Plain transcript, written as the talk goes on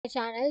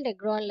channel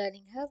Degrowth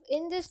Learning Hub.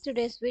 In this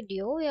today's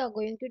video, we are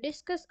going to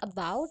discuss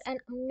about an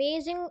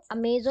amazing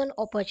Amazon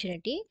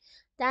opportunity,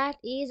 that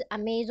is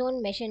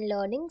Amazon Machine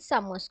Learning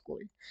Summer School.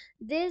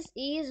 This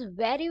is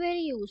very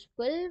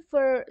useful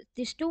for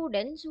the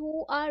students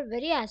who are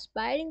very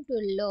aspiring to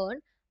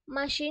learn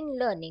machine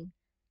learning,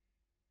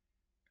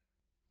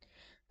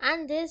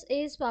 and this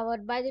is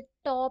powered by the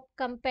top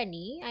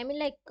company,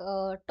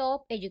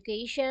 top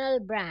educational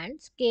brand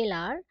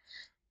Scalar.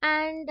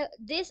 And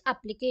this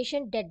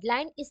application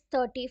deadline is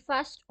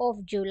 31st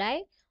of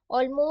July.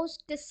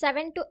 Almost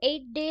 7 to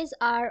 8 days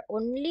are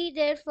only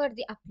there for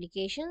the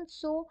application.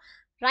 So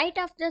right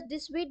after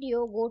this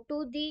video, go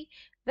to the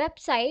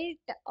website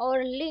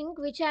or link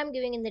which I am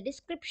giving in the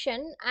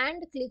description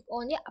and click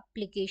on the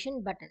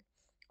application button.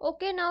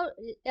 Okay, now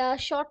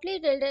shortly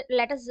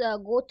let us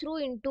go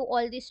through into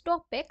all these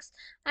topics,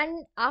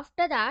 and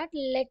after that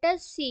let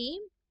us see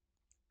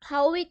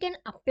how we can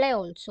apply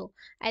also.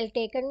 I'll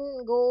take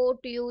and go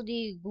to you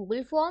the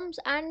Google Forms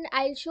and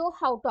I'll show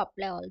how to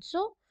apply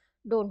also.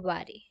 Don't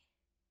worry.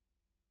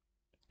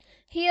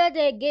 Here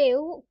they gave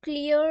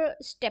clear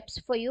steps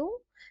for you.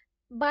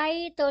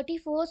 By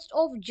 31st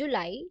of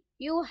July,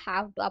 you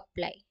have to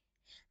apply.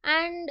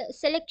 And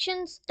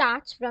selection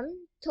starts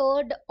from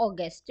 3rd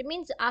August. It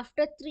means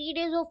after 3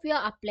 days of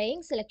your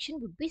applying, selection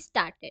would be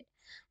started.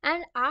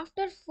 And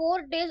after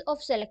 4 days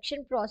of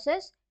selection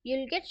process,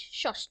 you'll get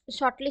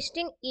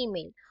shortlisting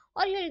email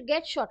or you'll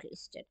get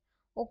shortlisted.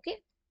 Okay,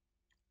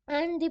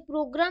 and the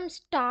program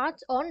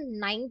starts on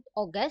 9th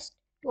August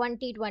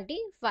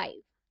 2025.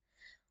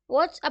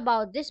 What's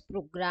about this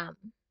program?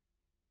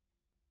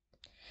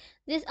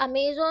 This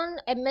Amazon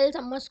ML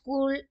Summer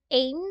School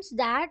aims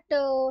that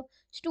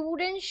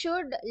students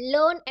should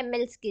learn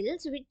ML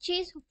skills, which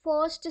is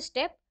first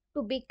step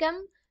to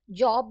become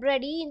job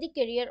ready in the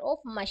career of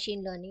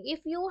machine learning.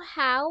 If you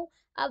have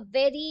a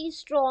very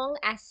strong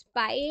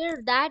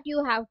aspire that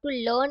you have to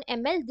learn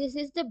ML, this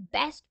is the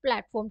best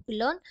platform to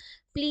learn.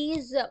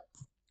 Please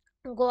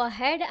go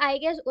ahead. I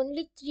guess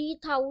only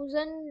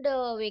 3000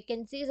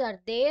 vacancies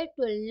are there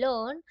to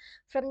learn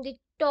from the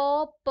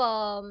top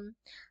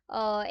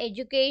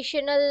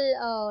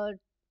educational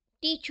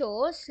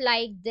teachers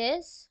like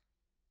this.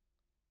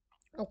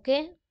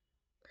 Okay,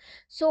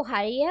 so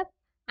hurry up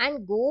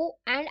and go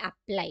and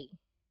apply.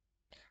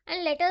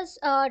 And let us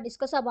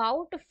discuss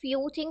about a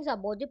few things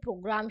about the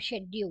program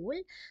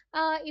schedule.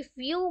 If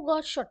you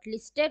got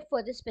shortlisted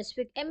for the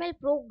specific ML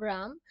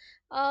program,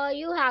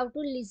 you have to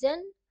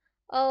listen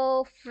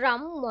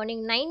from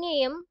morning 9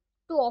 a.m.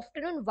 to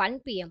afternoon 1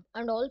 p.m.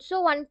 and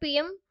also 1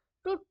 p.m.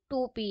 to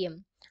 2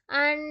 p.m.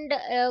 And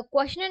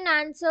question and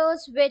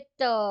answers with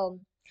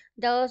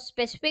the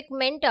specific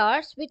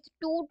mentors with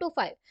 2 to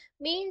 5,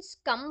 means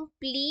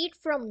complete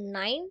from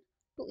 9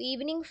 to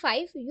evening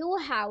 5. You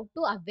have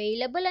to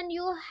available and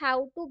you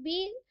have to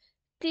be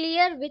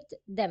clear with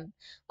them.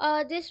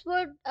 This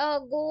would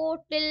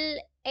go till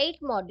 8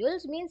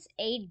 modules, means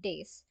 8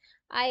 days.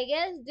 I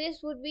guess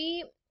this would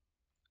be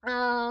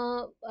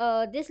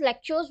these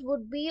lectures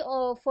would be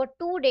for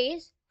 2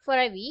 days for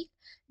a week: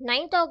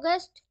 9th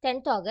August,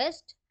 10th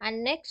August,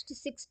 and next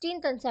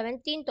 16th and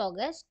 17th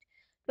August,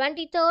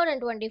 23rd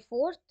and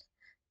 24th,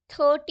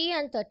 30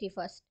 and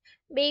 31st.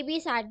 Maybe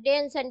Saturday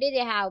and Sunday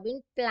they have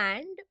been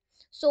planned.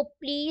 So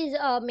please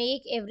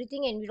make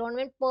everything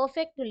environment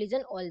perfect to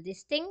listen all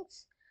these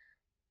things.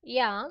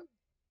 Yeah.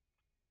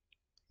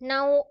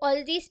 Now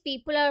all these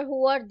people are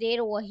who are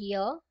there over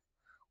here.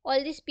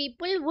 All these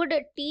people would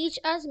teach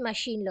us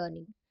machine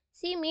learning.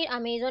 See, me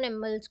Amazon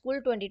ML School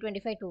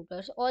 2025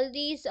 tutors. All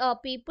these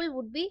people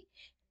would be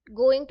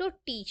going to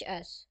teach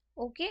us.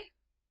 Okay.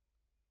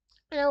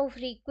 Now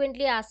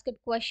frequently asked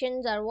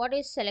questions are: what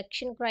is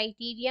selection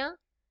criteria?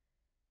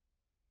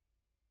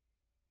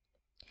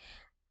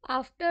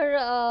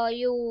 After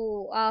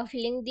you are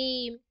filling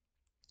the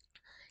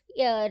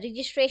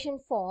registration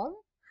form,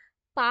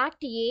 part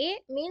A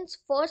means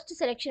first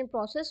selection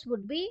process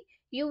would be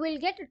you will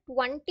get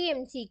 20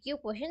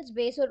 MCQ questions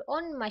based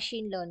on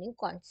machine learning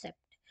concept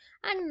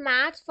and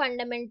math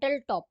fundamental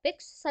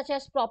topics such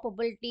as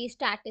probability,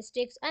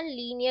 statistics, and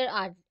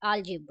linear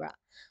algebra.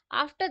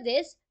 After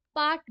this,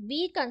 part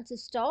B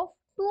consists of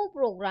two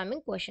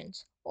programming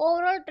questions.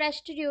 Overall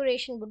test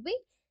duration would be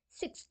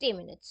 60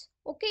 minutes.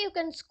 Okay, you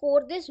can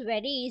score this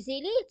very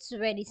easily. It's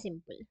very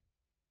simple.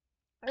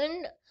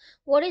 And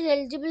what is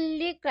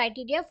eligibility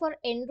criteria for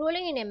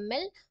enrolling in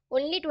ML?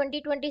 Only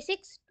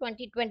 2026,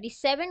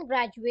 2027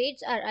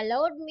 graduates are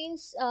allowed,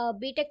 means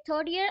B.Tech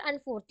third year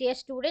and fourth year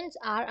students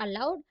are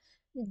allowed.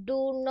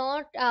 Do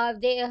not,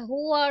 they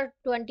who are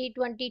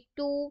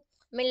 2022,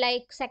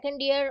 like second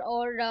year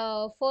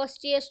or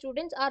first year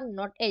students are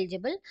not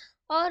eligible,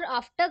 or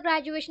after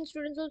graduation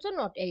students also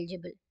not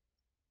eligible.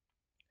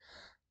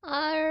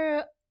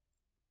 Are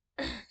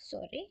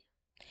sorry,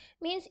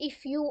 means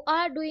if you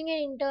are doing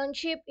an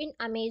internship in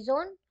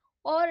Amazon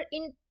or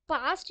in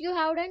past you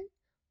have done,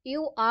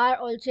 you are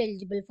also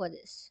eligible for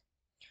this.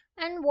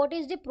 And what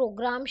is the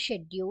program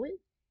schedule?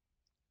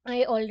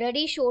 I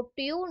already showed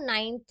to you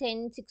 9,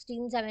 10,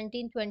 16,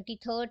 17,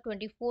 23rd,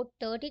 24th,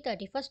 30,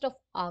 31st of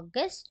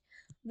August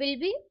will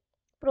be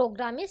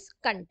program is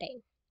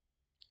contained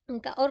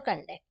or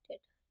conducted.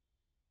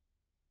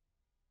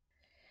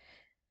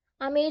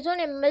 Amazon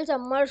ML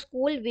Summer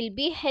School will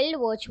be held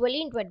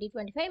virtually in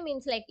 2025,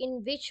 means like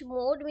in which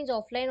mode, means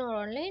offline or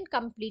online,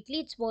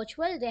 completely it's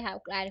virtual, they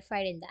have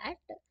clarified in that.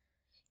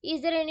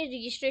 Is there any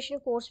registration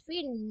course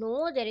fee?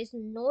 No, there is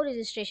no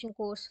registration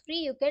course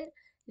fee. You can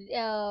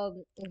uh,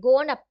 go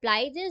and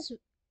apply this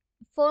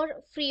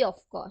for free of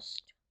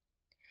cost.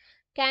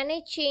 Can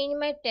I change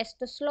my test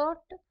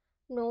slot?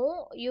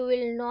 No, you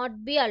will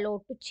not be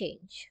allowed to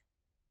change.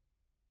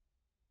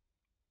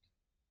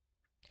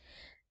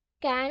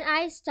 Can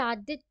I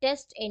start the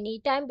test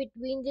anytime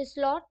between the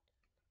slot?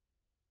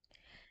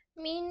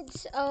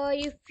 Means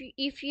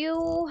if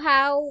you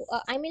have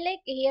I mean like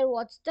here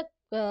what's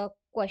the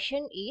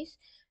question is,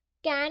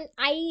 can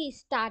I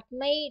start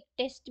my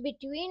test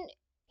between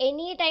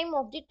any time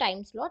of the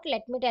time slot?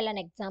 Let me tell an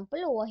example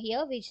over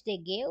here which they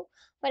gave.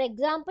 For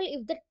example,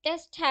 if the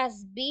test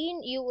has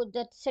been, you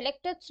the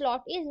selected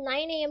slot is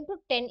 9 a.m. to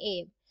 10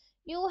 a.m.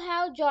 You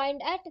have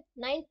joined at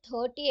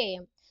 9:30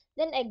 a.m.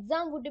 Then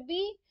exam would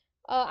be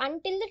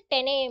until the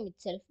 10 a.m.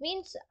 itself.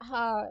 Means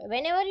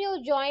whenever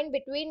you join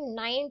between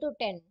 9 to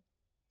 10,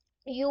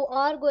 you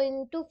are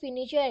going to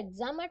finish your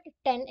exam at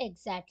 10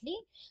 exactly.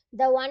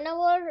 The 1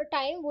 hour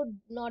time would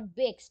not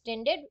be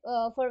extended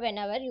for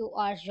whenever you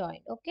are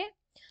joined. Okay,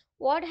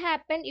 what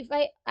happened if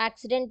I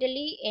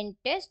accidentally end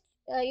test?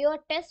 Your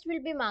test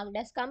will be marked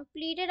as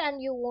completed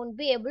and you won't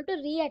be able to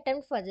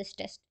reattempt for this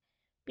test.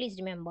 Please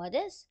remember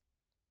this.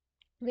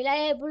 Will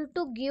I able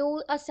to give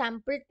a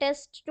sample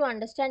test to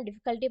understand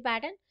difficulty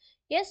pattern?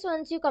 Yes,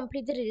 once you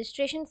complete the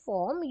registration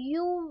form,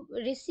 you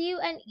receive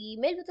an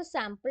email with a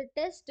sample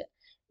test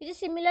with a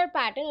similar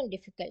pattern and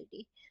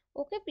difficulty.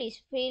 Okay,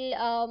 please feel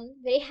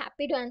very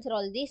happy to answer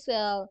all these.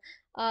 Uh,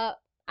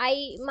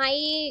 I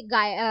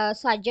my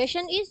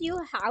suggestion is you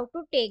have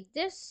to take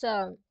this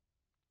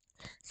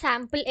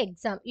sample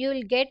exam. You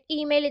will get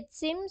email it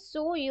seems,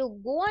 so you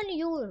go and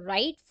you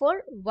write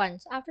for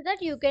once. After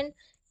that, you can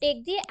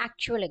take the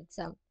actual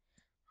exam.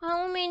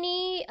 How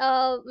many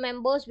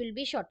members will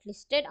be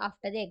shortlisted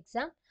after the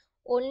exam?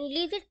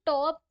 Only the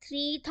top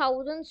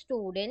 3,000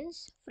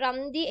 students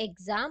from the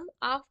exam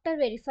after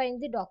verifying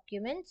the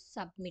documents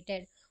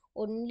submitted.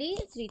 Only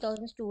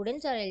 3,000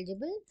 students are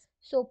eligible.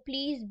 So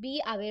please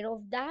be aware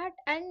of that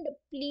and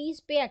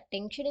please pay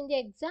attention in the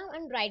exam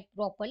and write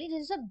properly.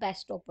 This is the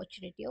best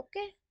opportunity.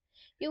 Okay,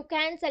 you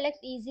can select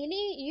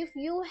easily if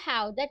you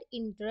have that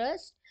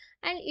interest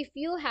and if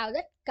you have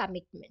that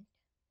commitment.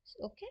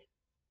 Okay.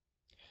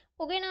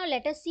 Okay, now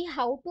let us see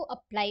how to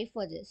apply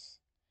for this.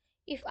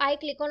 If I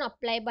click on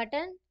apply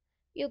button,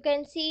 you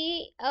can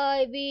see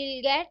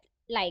we'll get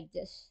like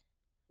this.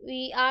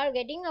 We are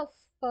getting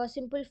a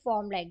simple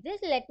form like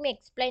this. Let me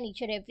explain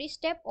each and every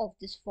step of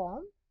this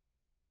form.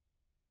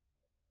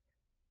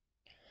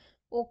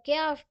 Okay,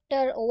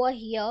 after over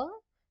here,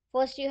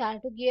 first you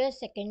have to give a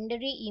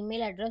secondary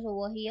email address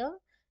over here.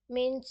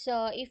 Means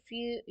if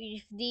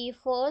the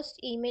first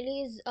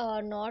email is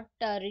not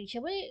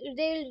reachable,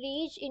 they will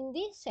reach in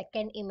the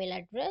second email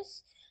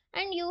address.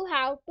 And you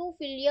have to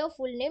fill your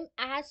full name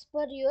as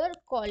per your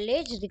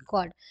college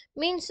record.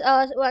 Means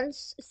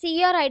once see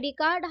your ID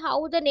card,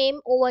 how the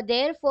name over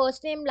there,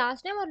 first name,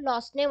 last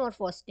name or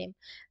first name,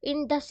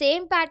 in the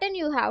same pattern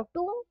you have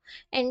to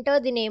enter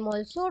the name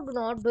also. Do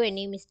not do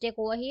any mistake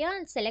over here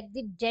and select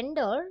the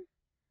gender.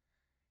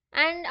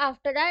 And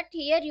after that,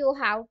 here you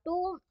have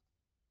to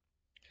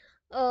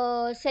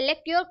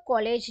select your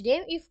college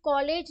name. If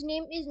college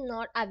name is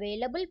not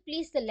available,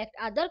 please select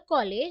other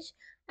college,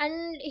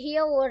 and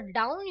here over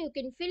down you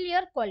can fill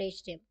your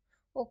college name.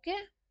 Okay,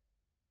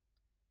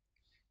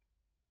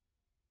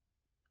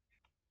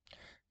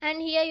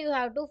 and here you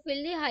have to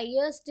fill the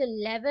highest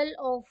level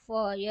of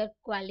your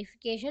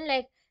qualification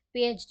like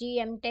Ph.D,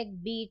 M.Tech,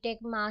 B.Tech,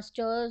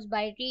 Masters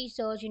by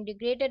Research,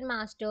 Integrated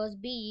Masters,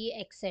 BE,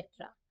 etc.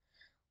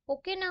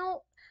 Okay,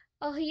 now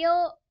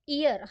here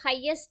year,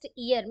 highest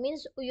year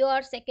means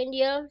your second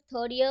year,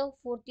 third year,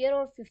 fourth year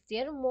or fifth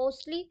year.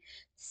 Mostly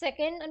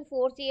second and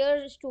fourth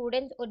year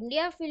students only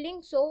are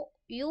filling, so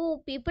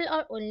you people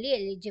are only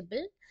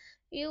eligible.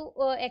 You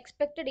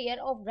expected year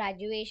of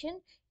graduation.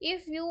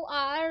 If you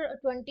are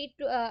 20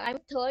 I'm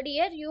third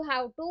year, you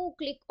have to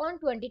click on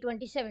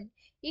 2027.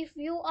 If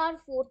you are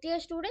fourth year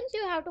students,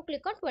 you have to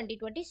click on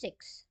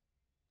 2026.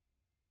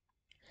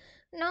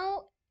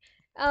 Now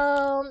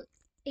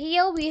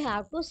here we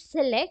have to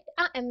select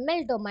a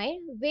ML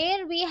domain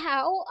where we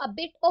have a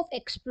bit of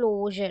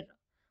exposure.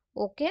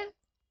 Okay,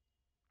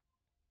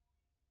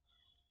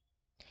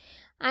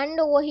 and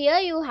over here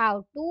you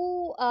have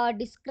to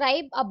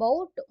describe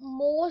about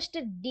most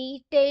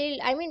detailed,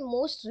 I mean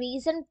most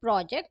recent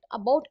project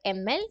about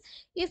ML.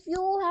 If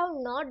you have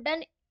not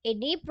done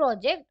any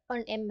project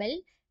on ML,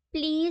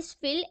 please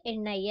fill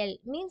NIL,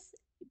 means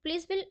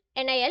please fill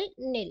NIL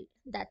nil,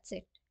 that's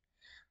it.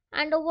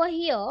 And over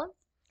here,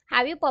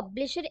 have you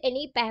published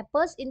any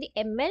papers in the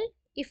ML?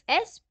 If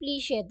yes,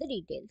 please share the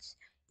details.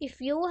 If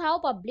you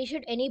have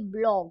published any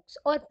blogs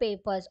or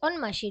papers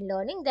on machine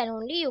learning, then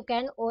only you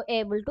can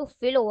able to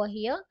fill over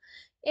here.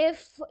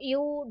 If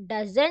you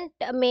doesn't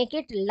make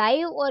it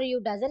live or you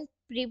doesn't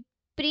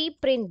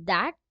pre-print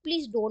that,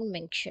 please don't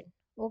mention.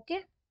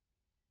 Okay.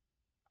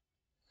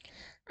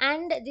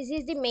 And this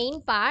is the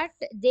main part.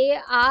 They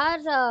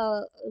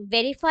are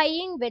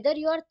verifying whether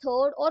you are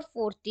third or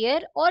fourth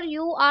year, or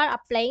you are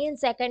applying in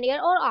second year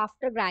or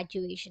after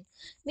graduation.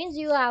 Means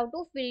you have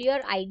to fill your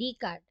ID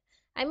card.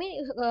 I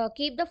mean,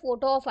 keep the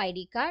photo of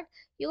ID card.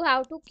 You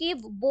have to keep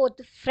both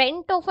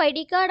front of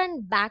ID card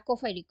and back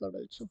of ID card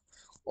also.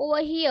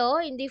 Over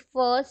here in the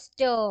first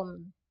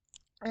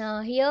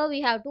here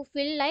we have to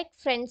fill like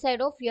front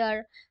side of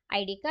your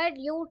ID card.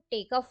 You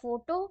take a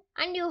photo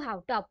and you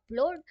have to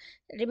upload.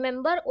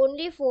 Remember,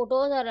 only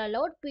photos are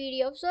allowed,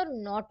 PDFs are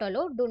not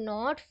allowed. Do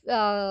not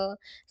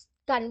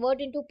convert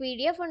into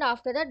PDF, and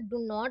after that do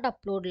not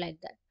upload like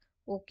that.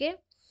 Okay.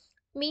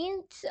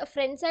 Means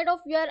front side of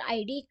your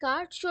ID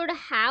card should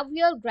have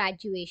your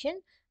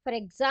graduation. For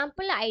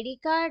example, ID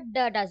card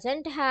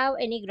doesn't have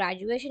any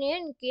graduation year.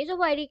 In case of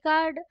ID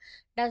card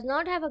does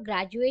not have a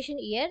graduation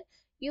year,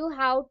 you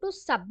have to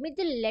submit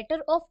the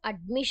letter of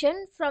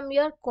admission from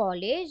your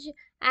college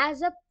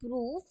as a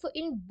proof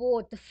in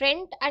both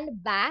front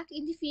and back,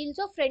 in the fields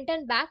of front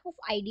and back of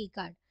ID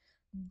card.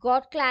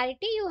 Got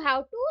clarity? You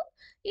have to,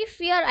 if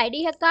your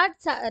ID card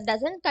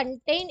doesn't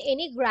contain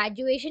any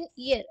graduation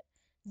year,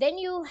 then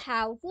you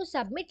have to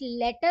submit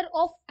letter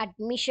of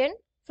admission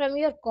from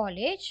your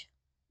college.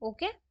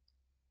 Okay.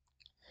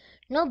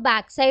 Now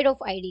backside of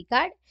ID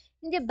card.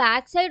 In the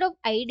backside of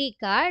ID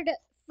card,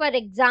 for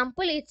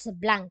example, it's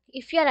blank.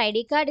 If your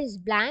ID card is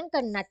blank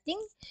and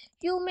nothing,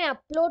 you may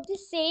upload the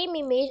same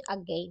image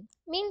again.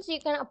 Means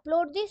you can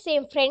upload the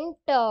same front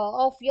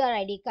of your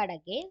ID card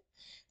again.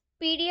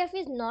 PDF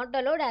is not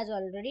allowed, as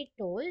already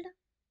told.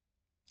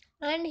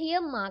 And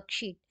here mark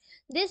sheet.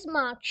 This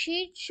mark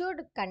sheet should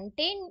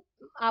contain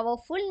our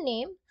full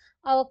name,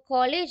 our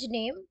college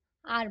name,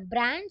 our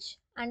branch,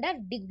 and our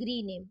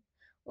degree name.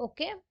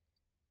 Okay.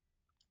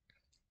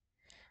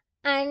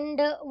 And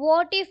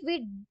what if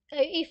we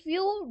if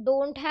you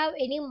don't have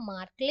any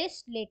mark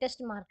list, latest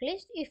mark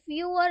list, if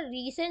your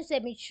recent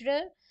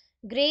semester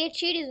grade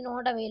sheet is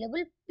not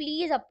available,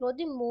 please upload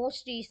the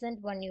most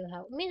recent one you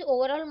have. Means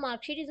overall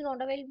mark sheet is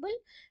not available,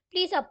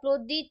 please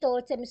upload the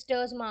third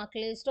semester's mark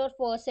list or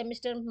first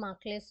semester mark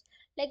list.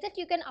 Like that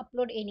you can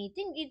upload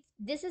anything.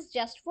 This is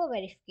just for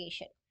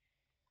verification.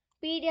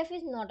 PDF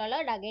is not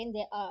allowed, again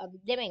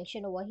they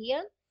mention over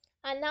here.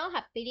 And now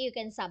happily you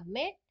can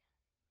submit.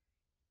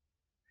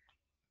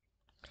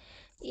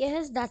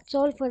 Yes, that's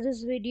all for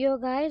this video,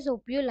 guys.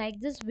 Hope you like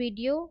this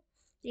video.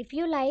 If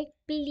you like,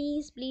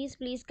 please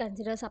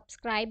consider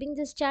subscribing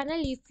this channel.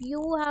 If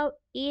you have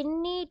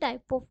any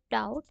type of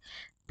doubt,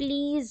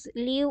 please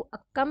leave a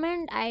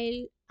comment.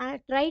 I'll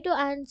try to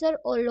answer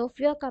all of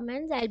your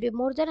comments. I'll be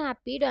more than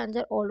happy to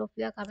answer all of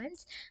your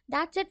comments.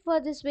 That's it for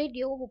this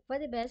video. Hope for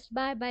the best.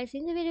 Bye bye. See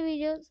you in the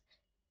videos.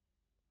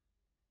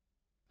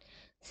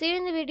 See you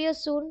in the video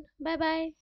soon. Bye bye.